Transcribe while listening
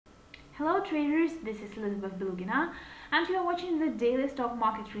Hello traders, this is Elizabeth Bilgina and you are watching the daily stock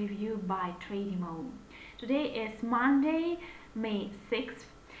market review by Tradimo. Today is Monday, May 6th,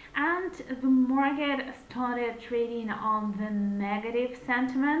 and the market started trading on the negative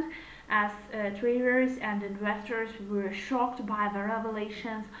sentiment as traders and investors were shocked by the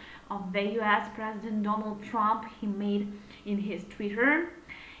revelations of the US President Donald Trump he made in his Twitter.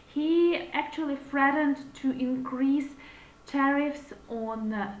 He actually threatened to increase tariffs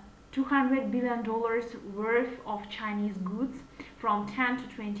on $200 billion worth of Chinese goods from 10 to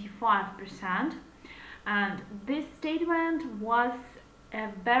 25%. And this statement was a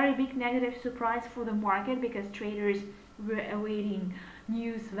very big negative surprise for the market because traders were awaiting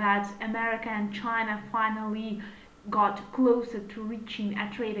news that America and China finally got closer to reaching a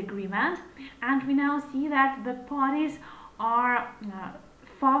trade agreement. And we now see that the parties are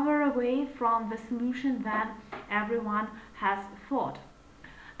farther away from the solution than everyone has thought.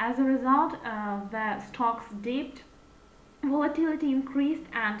 As a result, the stocks dipped, volatility increased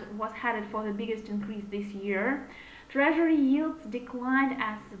and was headed for the biggest increase this year. Treasury yields declined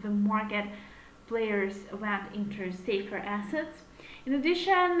as the market players went into safer assets. In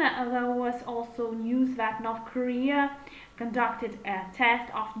addition, there was also news that North Korea conducted a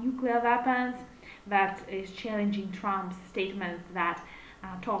test of nuclear weapons that is challenging Trump's statements that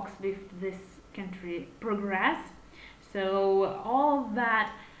talks with this country progress. So all of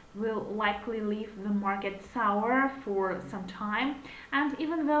that will likely leave the market sour for some time, and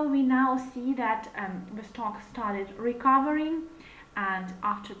even though we now see that the stock started recovering and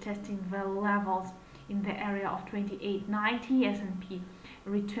after testing the levels in the area of 28.90, S&P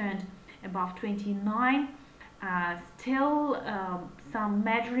returned above 29, still some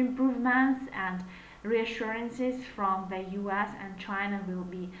major improvements and reassurances from the US and China will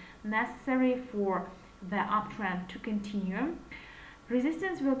be necessary for the uptrend to continue.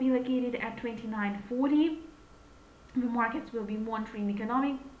 Resistance will be located at 29.40. The markets will be monitoring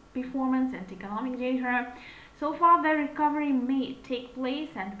economic performance and economic data. So far, the recovery may take place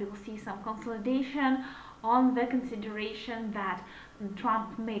and we'll see some consolidation on the consideration that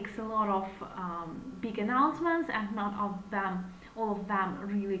Trump makes a lot of big announcements and not all of them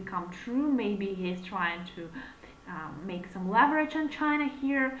really come true. Maybe he's trying to make some leverage on China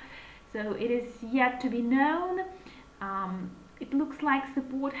here. So it is yet to be known. It looks like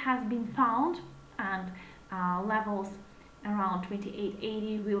support has been found and levels around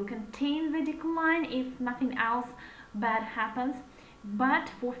 28.80 will contain the decline if nothing else bad happens. But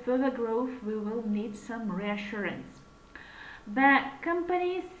for further growth, we will need some reassurance. The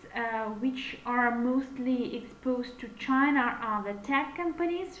companies which are mostly exposed to China are the tech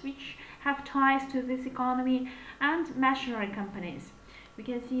companies which have ties to this economy and machinery companies. We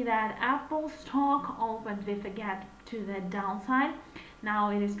can see that Apple stock opened with a gap to the downside.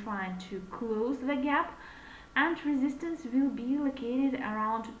 Now it is trying to close the gap, and resistance will be located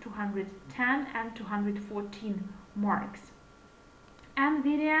around 210 and 214 marks.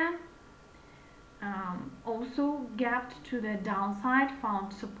 Nvidia also gapped to the downside,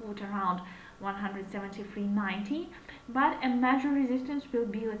 found support around 173.90, but a major resistance will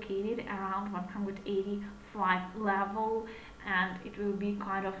be located around 185 level, and it will be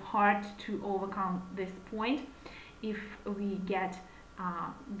kind of hard to overcome this point if we get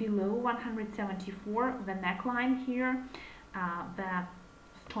below 174, the neckline here. The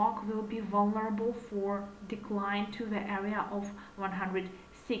stock will be vulnerable for decline to the area of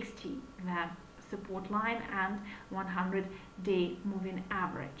 160, the support line, and 100-day moving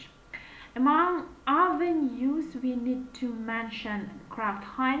average. Among other news, we need to mention Kraft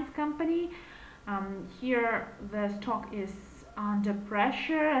Heinz company. Here the stock is under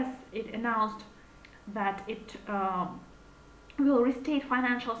pressure as it announced that it will restate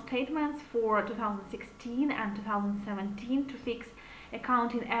financial statements for 2016 and 2017 to fix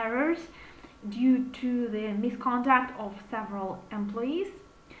accounting errors due to the misconduct of several employees.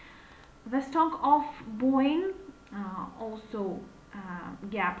 The stock of Boeing also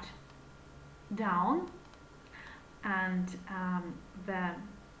gapped down, and the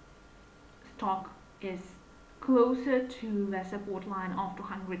stock is closer to the support line of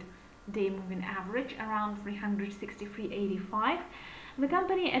 200-day moving average around 363.85. The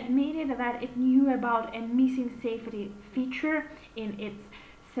company admitted that it knew about a missing safety feature in its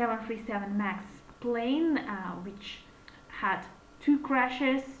 737 MAX plane, which had 2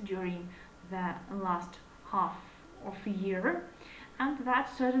 crashes during the last half of a year, and that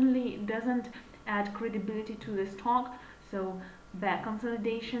certainly doesn't add credibility to the stock. So the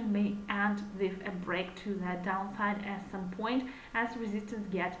consolidation may end with a break to the downside at some point as resistance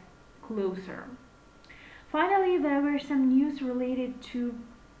gets closer. Finally, there were some news related to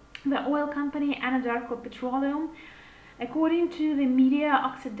The oil company Anadarko Petroleum, according to the media,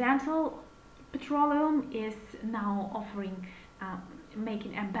 Occidental Petroleum is now offering,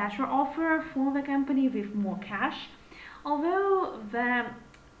 making a better offer for the company with more cash. Although the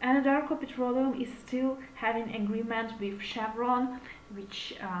Anadarko Petroleum is still having agreement with Chevron,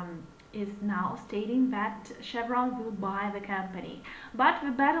 which is now stating that Chevron will buy the company. But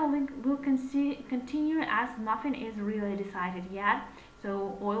the battle will continue as nothing is really decided yet.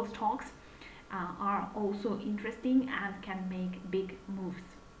 So oil stocks are also interesting and can make big moves.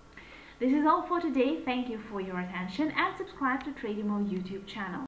 This is all for today. Thank you for your attention and subscribe to Tradimo YouTube channel.